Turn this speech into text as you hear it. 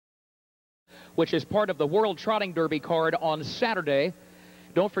which is part of the World Trotting Derby card on Saturday.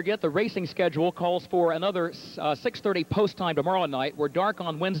 Don't forget, the racing schedule calls for another 6:30 post time tomorrow night. We're dark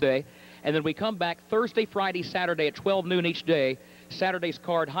on Wednesday, and then we come back Thursday, Friday, Saturday at 12 noon each day. Saturday's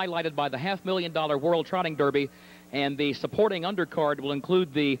card highlighted by the $500,000 World Trotting Derby, and the supporting undercard will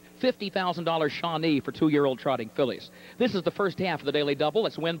include the $50,000 Shawnee for 2-year-old trotting fillies. This is the first half of the Daily Double.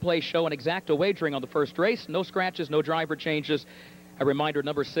 It's win, play, show, and exacta wagering on the first race. No scratches, no driver changes. A reminder,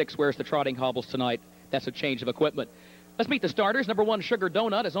 number 6 wears the trotting hobbles tonight. That's a change of equipment. Let's meet the starters. Number 1, Sugar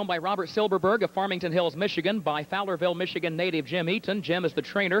Donut, is owned by Robert Silberberg of Farmington Hills, Michigan, by Fowlerville, Michigan native Jim Eaton. Jim is the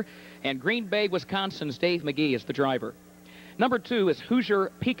trainer, and Green Bay, Wisconsin's Dave McGee is the driver. Number 2 is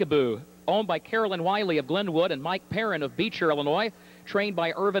Hoosier PEEKABOO, owned by Carolyn Wiley of Glenwood and Mike Perrin of Beecher, Illinois, trained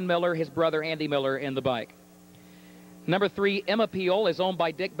by Irvin Miller, his brother Andy Miller, in the bike. Number 3, Emma Peel, is owned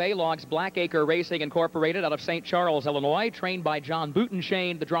by Dick Baylog's Blackacre Racing Incorporated out of St. Charles, Illinois, trained by John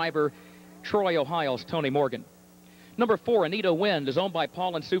Bootenshane, the driver, Troy, Ohio's Tony Morgan. Number 4, Anita Wind, is owned by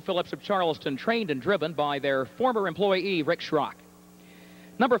Paul and Sue Phillips of Charleston, trained and driven by their former employee, Rick Schrock.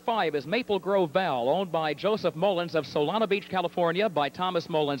 Number 5 is Maple Grove Val, owned by Joseph Mullins of Solana Beach, California, by Thomas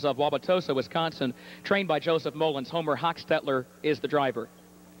Mullins of Wauwatosa, Wisconsin, trained by Joseph Mullins. Homer Hochstetler is the driver.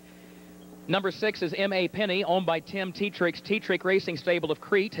 Number 6 is M.A. Penny, owned by Tim Tetrick's Tetrick Racing Stable of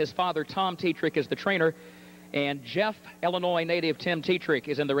Crete. His father, Tom Tetrick, is the trainer, and Jeff, Illinois native Tim Tetrick,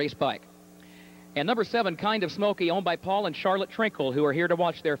 is in the race bike. And number 7, Kind of Smoky, owned by Paul and Charlotte Trinkle, who are here to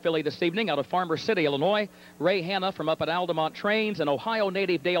watch their filly this evening out of Farmer City, Illinois. Ray Hanna from up at Altamont trains, and Ohio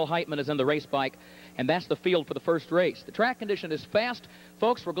native Dale Heitman is in the race bike. And that's the field for the first race. The track condition is fast.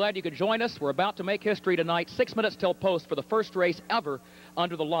 Folks, we're glad you could join us. We're about to make history tonight. 6 minutes till post for the first race ever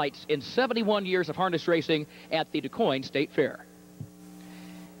under the lights in 71 years of harness racing at the DuQuoin State Fair.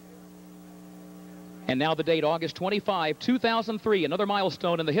 And now the date, August 25, 2003, another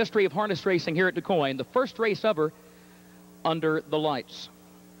milestone in the history of harness racing here at DuQuoin, the first race ever under the lights.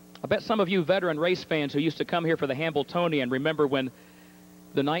 I bet some of you veteran race fans who used to come here for the Hambletonian remember when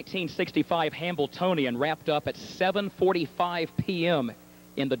the 1965 Hambletonian wrapped up at 7:45 p.m.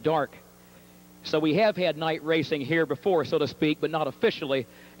 in the dark. So we have had night racing here before, so to speak, but not officially,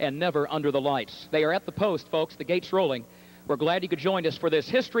 and never under the lights. They are at the post, folks. The gate's rolling. We're glad you could join us for this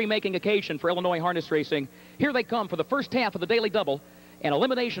history-making occasion for Illinois harness racing. Here they come for the first half of the Daily Double, and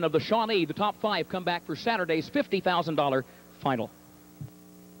elimination of the Shawnee. The top 5 come back for Saturday's $50,000 final.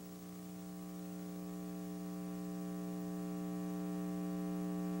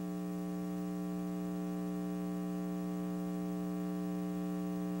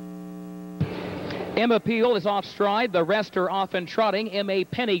 Emma Peel is off stride. The rest are off and trotting. M.A.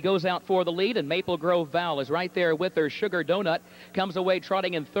 Penny goes out for the lead, and Maple Grove Val is right there with her. Sugar Donut comes away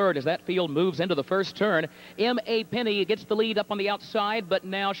trotting in third as that field moves into the first turn. M.A. Penny gets the lead up on the outside, but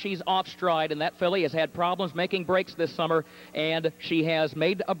now she's off stride, and that filly has had problems making breaks this summer, and she has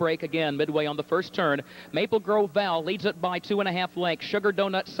made a break again midway on the first turn. Maple Grove Val leads it by 2.5 lengths. Sugar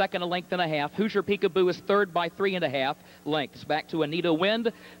Donut second, 1.5 lengths. Hoosier PEEKABOO is third by 3.5 lengths. Back to Anita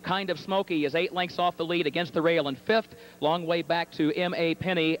Wind. Kind of Smoky is 8 lengths off the lead against the rail in fifth. Long way back to M.A.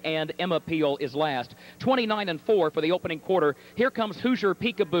 Penny, and Emma Peel is last. 29-4 for the opening quarter. Here comes Hoosier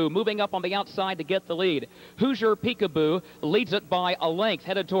PEEKABOO moving up on the outside to get the lead. Hoosier PEEKABOO leads it by a length,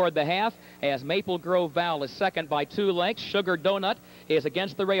 headed toward the half, as Maple Grove Val is second by 2 lengths. Sugar Donut is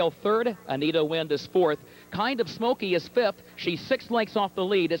against the rail third. Anita Wind is fourth. Kind of Smoky is fifth. She's 6 lengths off the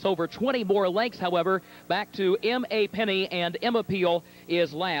lead. It's over 20 more lengths, however, back to M.A. Penny, and Emma Peel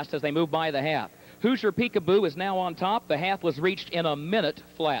is last as they move by the half. Hoosier PEEKABOO is now on top. The half was reached in a minute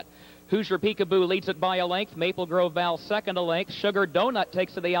flat. Hoosier PEEKABOO leads it by a length. Maple Grove Val second a length. Sugar Donut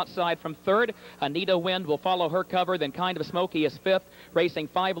takes to the outside from third. Anita Wind will follow her cover. Then Kind of Smoky is fifth, racing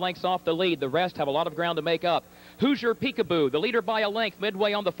 5 lengths off the lead. The rest have a lot of ground to make up. Hoosier PEEKABOO, the leader by a length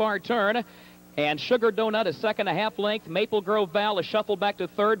midway on the far turn. And Sugar Donut is second, 1/2 length. Maple Grove Val is shuffled back to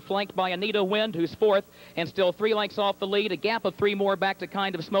third, flanked by Anita Wind, who's fourth, and still 3 lengths off the lead. A gap of 3 more back to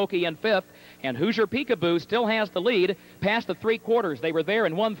Kind of Smoky in fifth. And Hoosier PEEKABOO still has the lead past the 3/4. They were there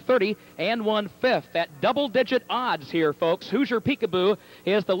in 1:30 and 1/5. That double-digit odds here, folks. Hoosier PEEKABOO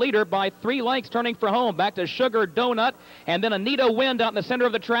is the leader by 3 lengths, turning for home. Back to Sugar Donut, and then Anita Wind out in the center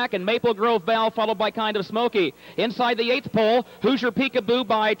of the track, and Maple Grove Val followed by Kind of Smoky. Inside the 8th pole, Hoosier PEEKABOO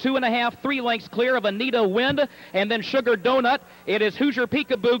by 2.5, 3 lengths clear of Anita Wind, and then Sugar Donut. It is Hoosier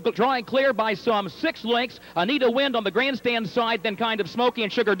PEEKABOO drawing clear by some 6 lengths. Anita Wind on the grandstand side, then Kind of Smoky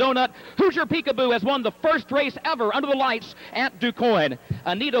and Sugar Donut. Hoosier PEEKABOO has won the first race ever under the lights at DuQuoin.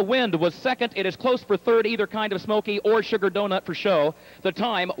 Anita Wind was second. It is close for third, either Kind of Smoky or Sugar Donut for show. The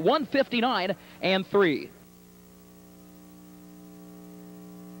time, 1:59 and 3.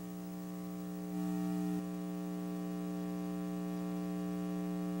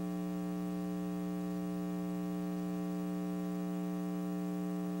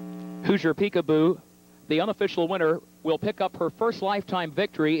 Hoosier Peekaboo, the unofficial winner, will pick up her first lifetime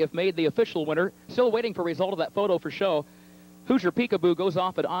victory if made the official winner. Still waiting for a result of that photo for show. Hoosier Peekaboo goes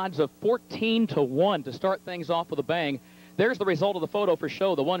off at odds of 14-1 to start things off with a bang. There's the result of the photo for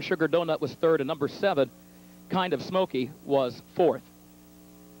show. The one sugar donut was third, and number 7, Kind of Smoky, was fourth.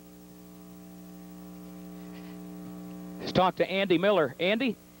 Let's talk to Andy Miller.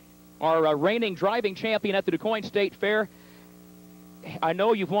 Andy, our reigning driving champion at the DuQuoin State Fair. I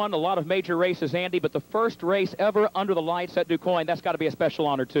know you've won a lot of major races, Andy, but the first race ever under the lights at DuQuoin, that's got to be a special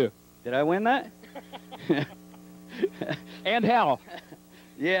honor, too. Did I win that? And how?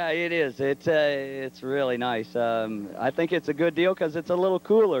 Yeah, it is. It's really nice. I think it's a good deal because it's a little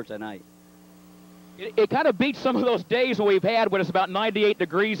cooler tonight. It kind of beats some of those days we've had when it's about 98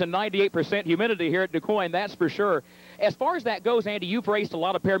 degrees and 98% humidity here at DuQuoin, that's for sure. As far as that goes, Andy, you've raced a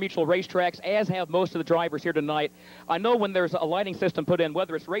lot of pari-mutuel racetracks, as have most of the drivers here tonight. I know when there's a lighting system put in,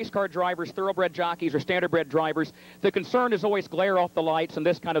 whether it's race car drivers, thoroughbred jockeys, or standardbred drivers, the concern is always glare off the lights and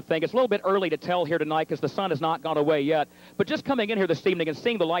this kind of thing. It's a little bit early to tell here tonight because the sun has not gone away yet. But just coming in here this evening and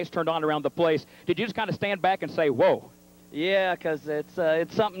seeing the lights turned on around the place, did you just kind of stand back and say, whoa? Yeah, because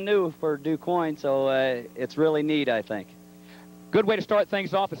it's something new for DuQuoin, so it's really neat, I think. Good way to start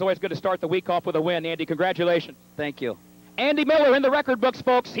things off. It's always good to start the week off with a win. Andy, congratulations. Thank you. Andy Miller in the record books,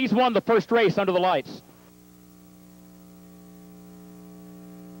 folks. He's won the first race under the lights.